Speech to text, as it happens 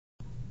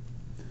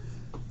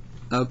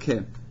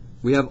Okay,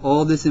 we have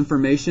all this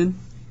information.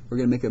 We're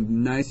going to make a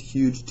nice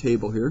huge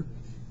table here.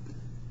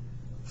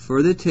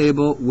 For the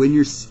table, when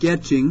you're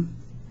sketching,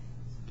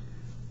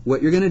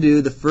 what you're going to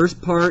do, the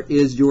first part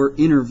is your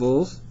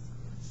intervals.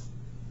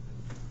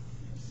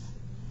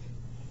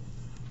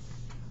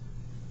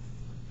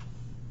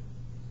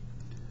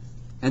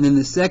 And then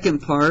the second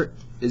part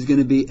is going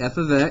to be f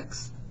of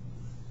x.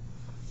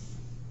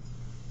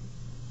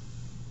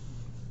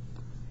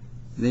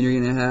 Then you're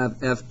going to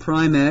have f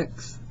prime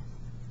x.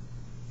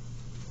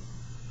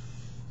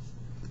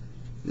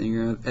 Then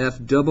you're going to have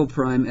f double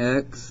prime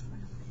x.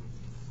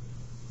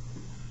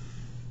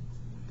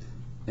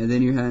 And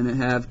then you're going to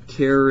have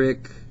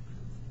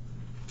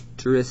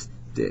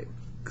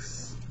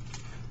characteristics.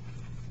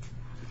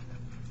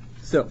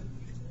 So,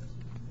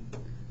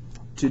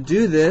 to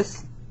do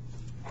this,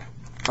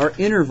 our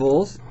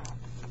intervals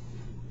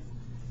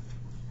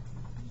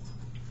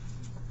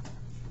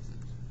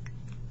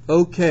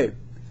okay,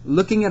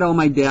 looking at all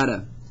my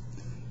data,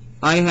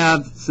 I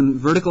have some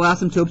vertical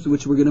asymptotes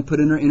which we're going to put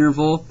in our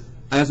interval.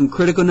 I have some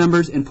critical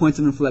numbers and points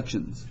of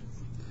inflections.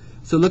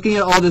 So looking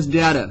at all this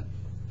data,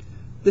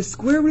 the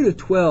square root of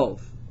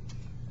 12,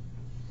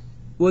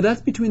 well,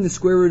 that's between the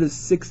square root of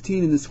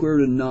 16 and the square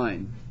root of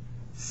 9.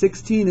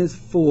 16 is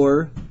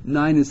 4,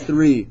 9 is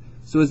 3.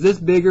 So is this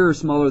bigger or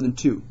smaller than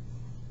 2?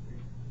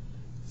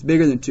 It's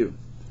bigger than 2.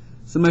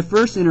 So my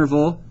first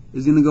interval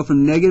is going to go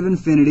from negative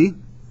infinity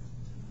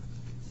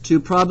to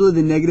probably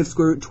the negative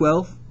square root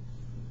 12.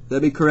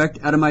 That'd be correct.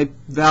 Out of my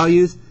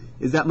values,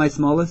 is that my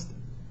smallest?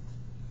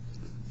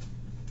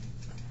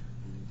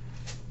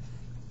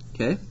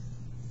 Okay.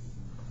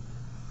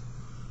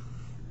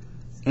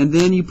 And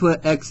then you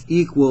put x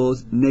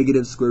equals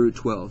negative square root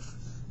 12.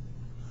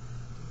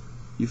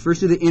 You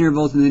first do the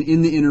intervals, and then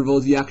in the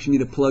intervals you actually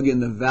need to plug in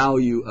the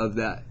value of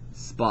that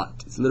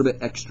spot. It's a little bit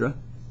extra.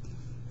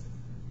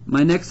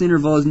 My next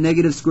interval is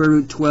negative square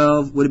root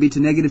 12. Would it be to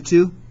negative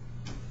 2?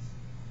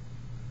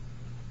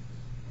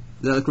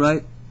 Does that look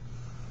right?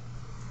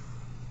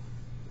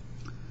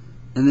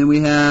 And then we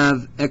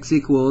have x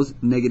equals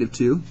negative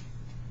 2.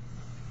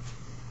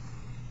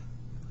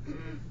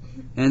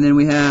 And then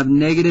we have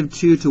negative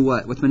 2 to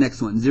what? What's my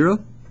next one? 0?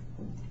 Does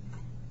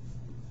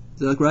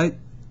that look right?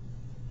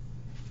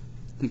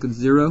 I think it's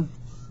 0.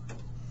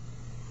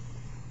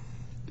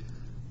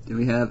 Then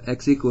we have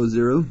x equals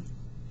 0.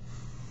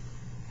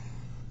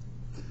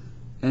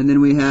 And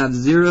then we have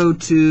 0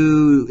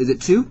 to, is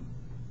it 2?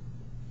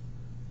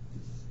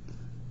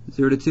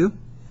 0 to 2.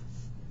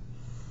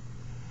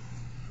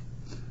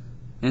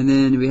 And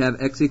then we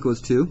have x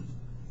equals 2.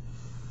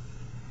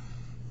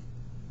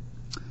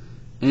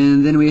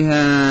 And then we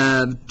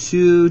have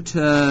 2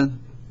 to,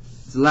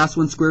 is the last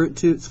one square root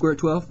 2, square root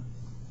 12? Hope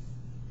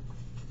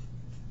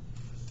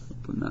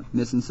I'm not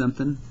missing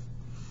something.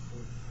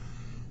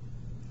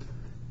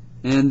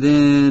 And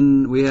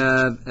then we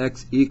have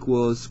x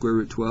equals square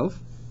root 12.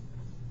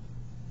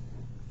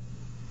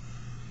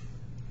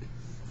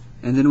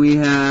 And then we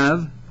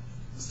have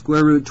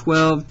square root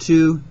 12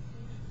 to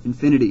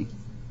infinity.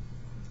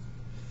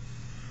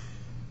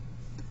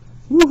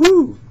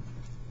 Woohoo!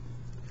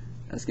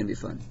 That's going to be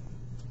fun.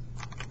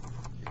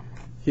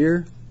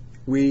 Here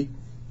we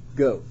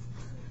go.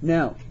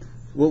 Now,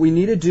 what we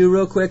need to do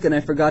real quick, and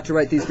I forgot to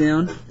write these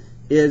down,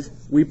 is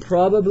we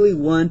probably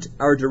want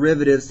our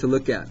derivatives to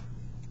look at.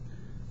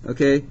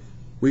 Okay?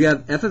 We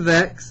have f of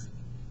x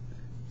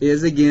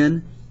is,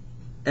 again,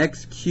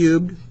 x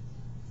cubed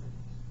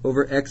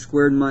over x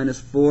squared minus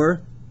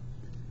 4.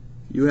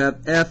 You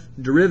have f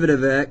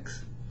derivative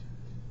x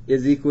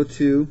is equal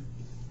to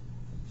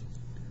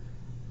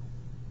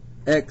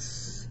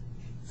x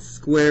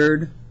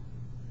squared,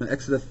 no,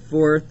 x to the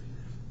 4th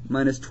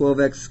minus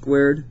 12x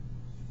squared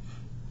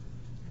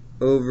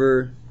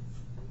over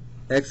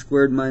x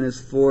squared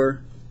minus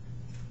 4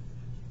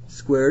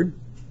 squared.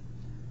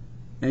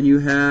 And you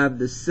have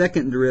the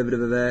second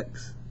derivative of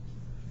x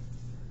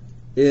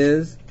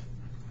is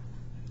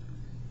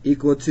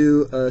equal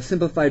to a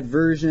simplified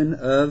version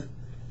of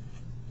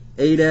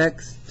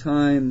 8x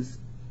times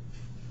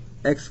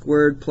x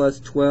squared plus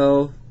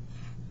 12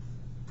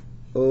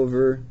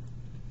 over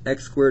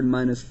x squared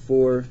minus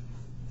 4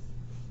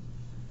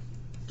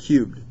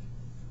 cubed.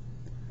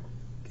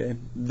 Okay,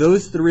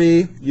 those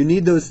three, you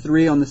need those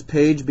three on this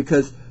page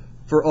because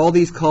for all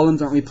these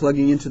columns, aren't we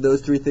plugging into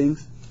those three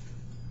things?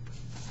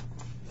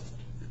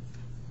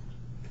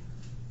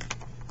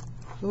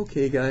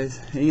 Okay, guys,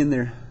 hang in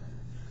there.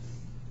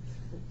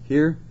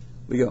 Here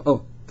we go.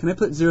 Oh, can I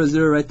put 0,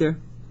 0 right there?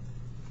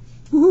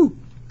 Woohoo!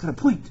 Got a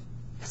point.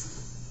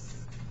 Yes.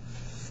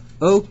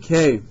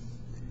 Okay.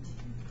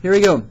 Here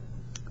we go.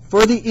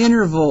 For the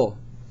interval,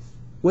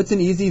 what's an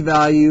easy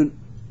value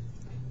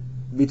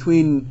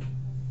between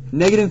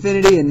negative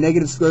infinity and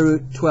negative square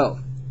root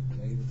 12?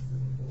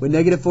 Would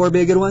negative 4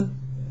 be a good one?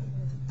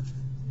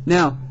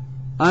 Now,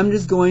 I'm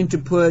just going to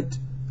put,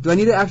 do I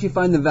need to actually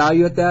find the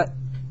value at that?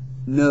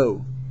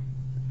 No.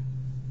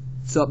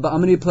 So, but I'm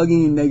going to be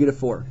plugging in negative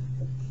 4.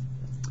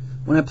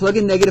 When I plug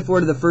in negative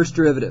 4 to the first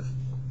derivative,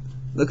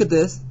 look at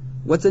this.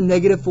 What's a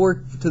negative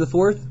 4 to the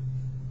 4th?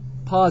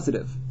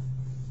 positive.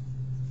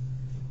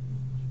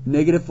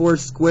 Negative 4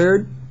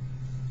 squared,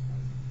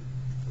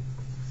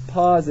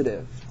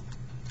 positive.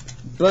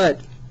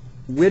 But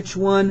which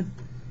one?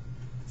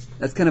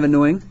 That's kind of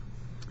annoying.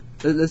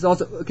 There's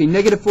also, okay,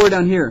 negative 4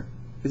 down here.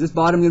 Is this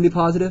bottom going to be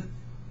positive?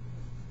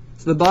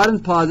 So the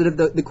bottom's positive.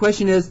 The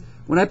question is,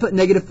 when I put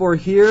negative 4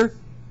 here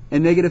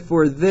and negative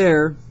 4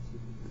 there,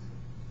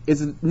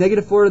 is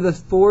negative 4 to the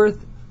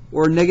fourth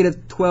or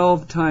negative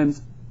 12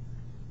 times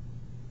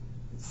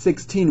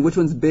 16? Which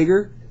one's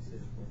bigger?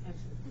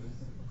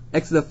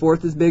 X to the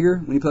fourth is bigger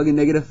when you plug in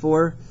negative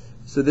 4.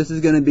 So this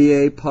is going to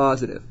be a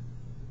positive.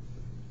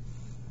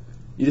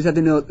 You just have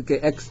to know,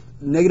 okay,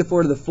 negative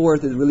 4 to the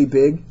fourth is really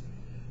big,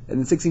 and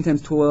then 16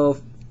 times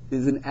 12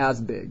 isn't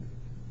as big.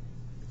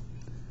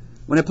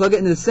 When I plug it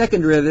into the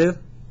second derivative,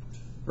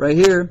 right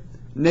here,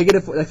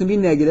 negative 4, that's going to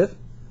be negative.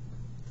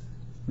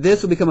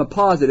 This will become a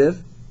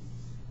positive,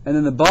 and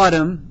then the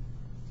bottom,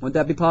 won't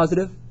that be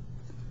positive?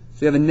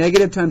 So you have a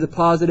negative times a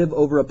positive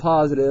over a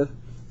positive.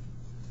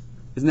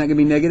 Isn't that going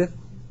to be negative?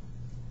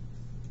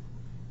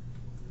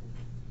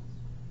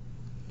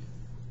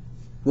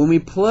 When we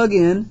plug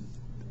in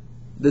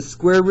the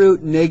square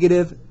root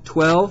negative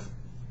 12,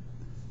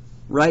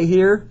 right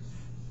here,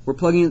 we're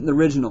plugging in the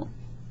original.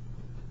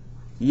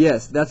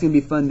 Yes, that's going to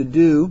be fun to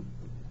do.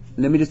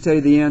 Let me just tell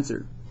you the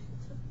answer.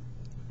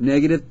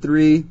 Negative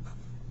 3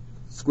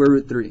 square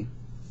root 3.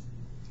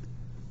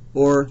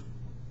 Or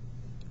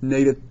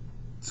negative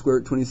square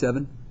root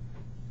 27.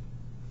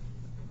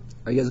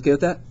 Are you guys okay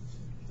with that?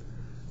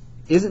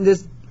 Isn't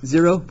this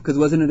 0 because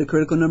wasn't it a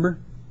critical number?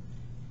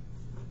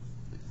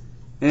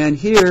 And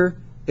here,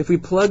 if we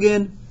plug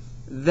in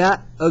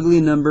that ugly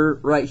number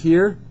right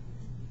here,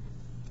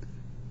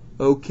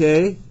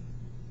 okay,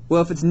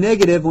 well, if it's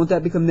negative, won't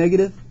that become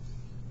negative?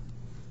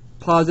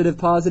 Positive,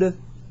 positive.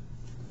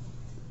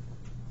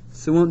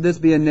 So won't this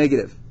be a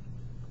negative?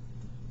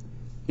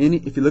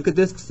 If you look at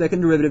this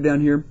second derivative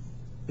down here,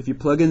 if you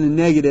plug in the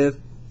negative,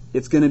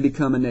 it's going to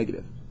become a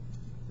negative.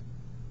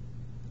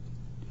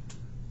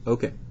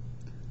 Okay.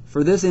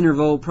 For this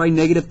interval, probably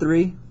negative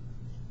 3.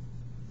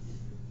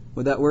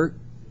 Would that work?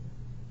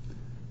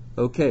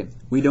 Okay.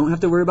 We don't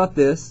have to worry about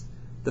this.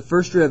 The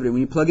first derivative,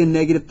 when you plug in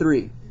negative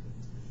 3.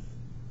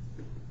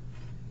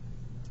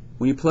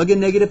 When you plug in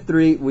negative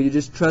 3, will you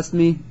just trust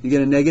me? You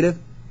get a negative.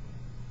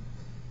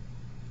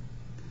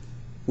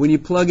 When you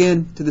plug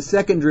in to the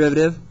second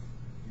derivative,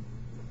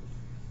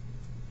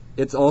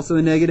 it's also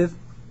a negative.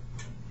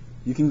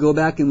 You can go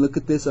back and look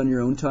at this on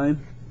your own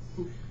time.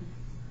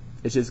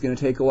 It's just going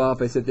to take a while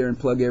if I sit there and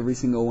plug every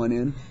single one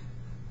in.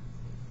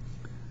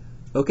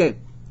 Okay.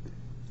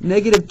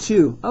 Negative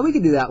 2. Oh, we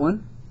could do that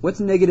one.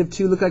 What's negative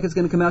 2 look like it's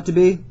going to come out to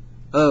be?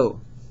 Oh.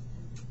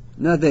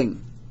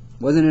 Nothing.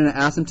 Wasn't it an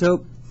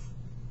asymptote?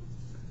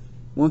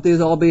 Won't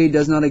these all be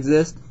does not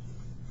exist?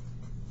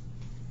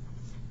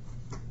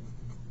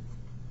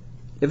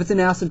 If it's an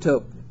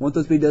asymptote, won't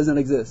those be does not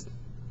exist?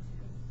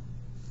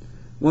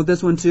 Want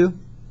this one too?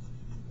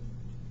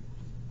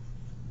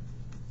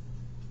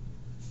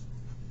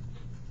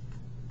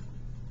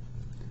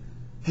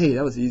 Hey,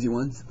 that was the easy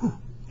ones. Whew.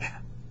 Yeah,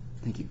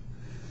 thank you.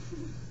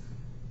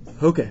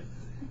 Okay.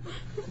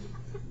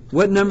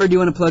 What number do you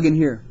want to plug in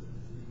here?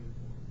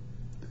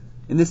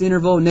 In this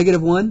interval,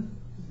 negative 1?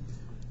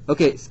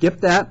 Okay,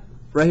 skip that.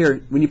 Right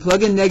here. When you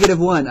plug in negative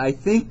 1, I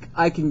think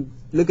I can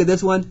look at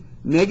this one.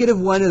 Negative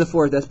 1 to the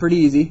fourth, that's pretty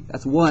easy.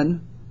 That's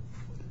 1.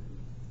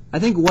 I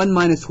think 1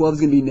 minus 12 is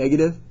going to be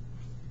negative.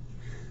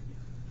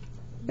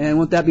 And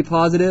won't that be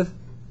positive?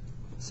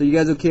 So you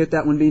guys okay with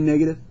that one being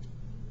negative?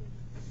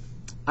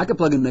 I could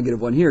plug in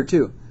negative 1 here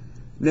too.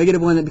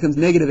 Negative 1, that becomes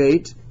negative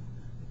 8.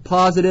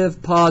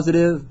 Positive,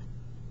 positive.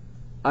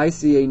 I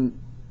see a...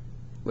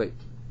 Wait.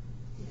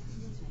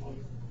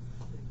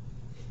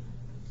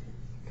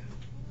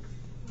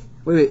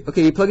 Wait.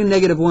 Okay, you plug in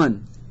negative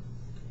 1.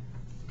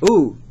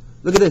 Ooh,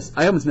 look at this.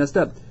 I almost messed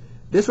up.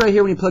 This right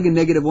here, when you plug in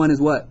negative 1 is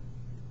what?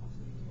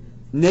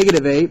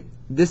 Negative 8.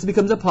 This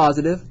becomes a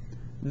positive.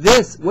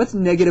 This, what's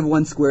negative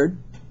 1 squared?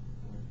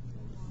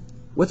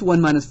 What's 1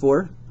 minus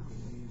 4?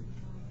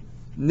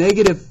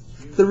 Negative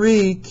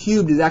 3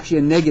 cubed is actually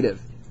a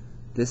negative.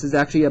 This is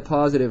actually a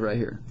positive right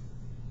here.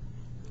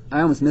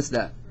 I almost missed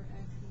that.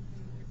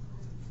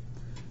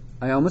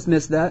 I almost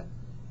missed that.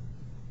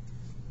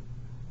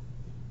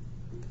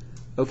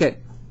 Okay.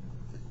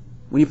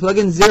 When you plug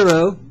in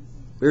 0,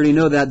 we already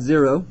know that's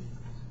 0.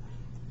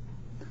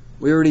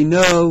 We already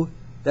know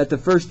that the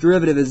first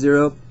derivative is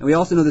 0, and we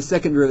also know the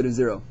second derivative is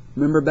 0.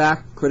 Remember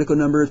back, critical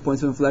numbers,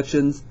 points of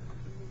inflections.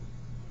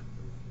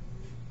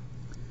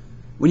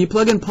 When you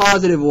plug in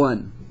positive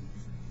 1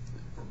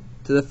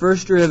 to the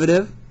first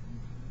derivative,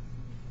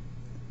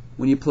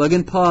 when you plug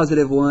in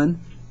positive 1,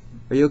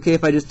 are you okay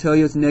if I just tell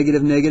you it's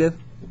negative, negative?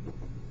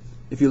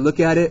 If you look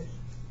at it,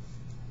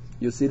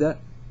 you'll see that.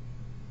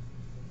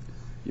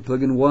 You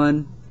plug in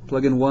 1,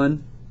 plug in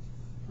 1.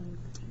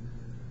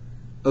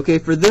 Okay,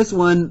 for this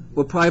one,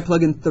 we'll probably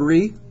plug in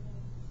 3.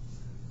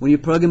 When you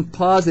plug in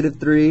positive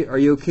 3, are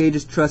you okay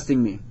just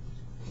trusting me?